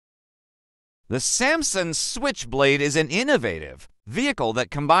The Samson Switchblade is an innovative vehicle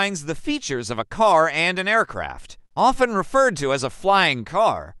that combines the features of a car and an aircraft. Often referred to as a flying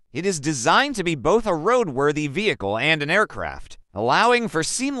car, it is designed to be both a roadworthy vehicle and an aircraft, allowing for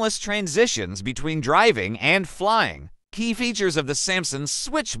seamless transitions between driving and flying. Key features of the Samson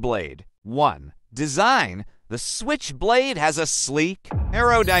Switchblade. 1. Design. The Switchblade has a sleek,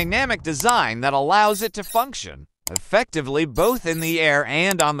 aerodynamic design that allows it to function effectively both in the air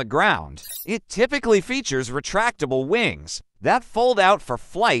and on the ground. It typically features retractable wings that fold out for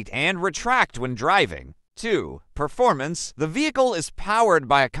flight and retract when driving. 2. Performance. The vehicle is powered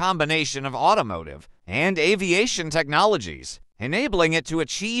by a combination of automotive and aviation technologies, enabling it to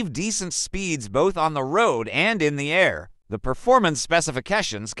achieve decent speeds both on the road and in the air. The performance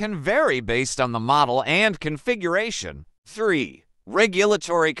specifications can vary based on the model and configuration. 3.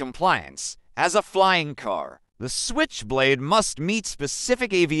 Regulatory compliance. As a flying car, the Switchblade must meet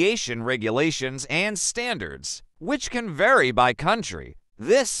specific aviation regulations and standards, which can vary by country.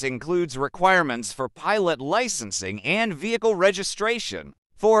 This includes requirements for pilot licensing and vehicle registration.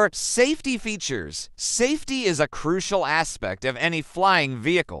 4. Safety features. Safety is a crucial aspect of any flying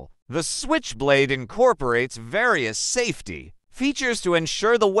vehicle. The Switchblade incorporates various safety features to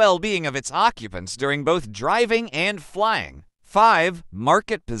ensure the well-being of its occupants during both driving and flying. 5.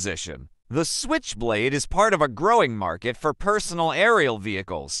 Market position. The Switchblade is part of a growing market for personal aerial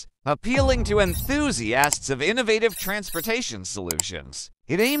vehicles, appealing to enthusiasts of innovative transportation solutions.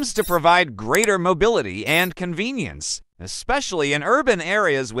 It aims to provide greater mobility and convenience, especially in urban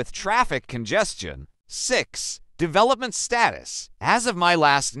areas with traffic congestion. 6. Development status. As of my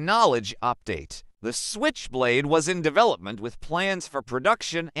last knowledge update, the Switchblade was in development with plans for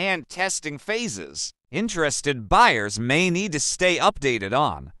production and testing phases. Interested buyers may need to stay updated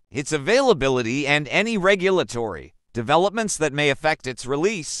on its availability and any regulatory developments that may affect its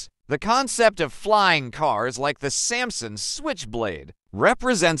release. The concept of flying cars like the Samson Switchblade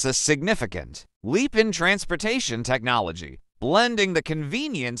represents a significant leap in transportation technology, blending the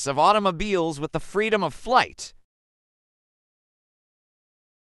convenience of automobiles with the freedom of flight.